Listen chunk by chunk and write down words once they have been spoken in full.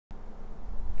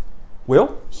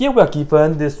Well, here we are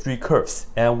given these three curves,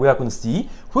 and we are going to see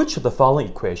which of the following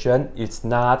equation is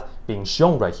not being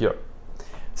shown right here.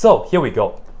 So here we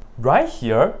go. Right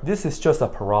here, this is just a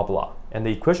parabola, and the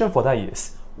equation for that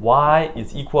is y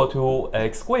is equal to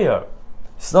x squared.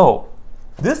 So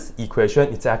this equation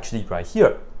is actually right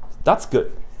here. That's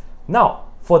good. Now,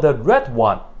 for the red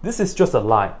one, this is just a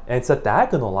line, and it's a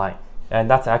diagonal line,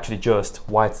 and that's actually just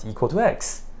y is equal to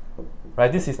x.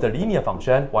 Right? This is the linear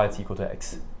function, y is equal to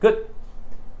x. Good.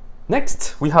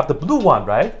 Next, we have the blue one,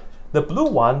 right? The blue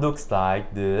one looks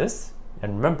like this.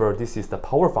 And remember, this is the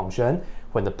power function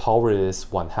when the power is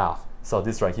 1/2. So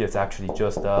this right here is actually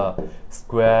just a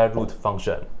square root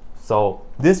function. So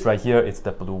this right here is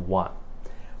the blue one.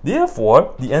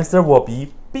 Therefore, the answer will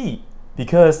be B,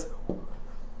 because,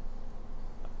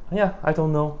 yeah, I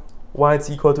don't know. Y is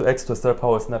equal to x to the third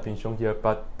power is not being shown here,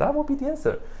 but that will be the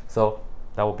answer. So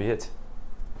that will be it.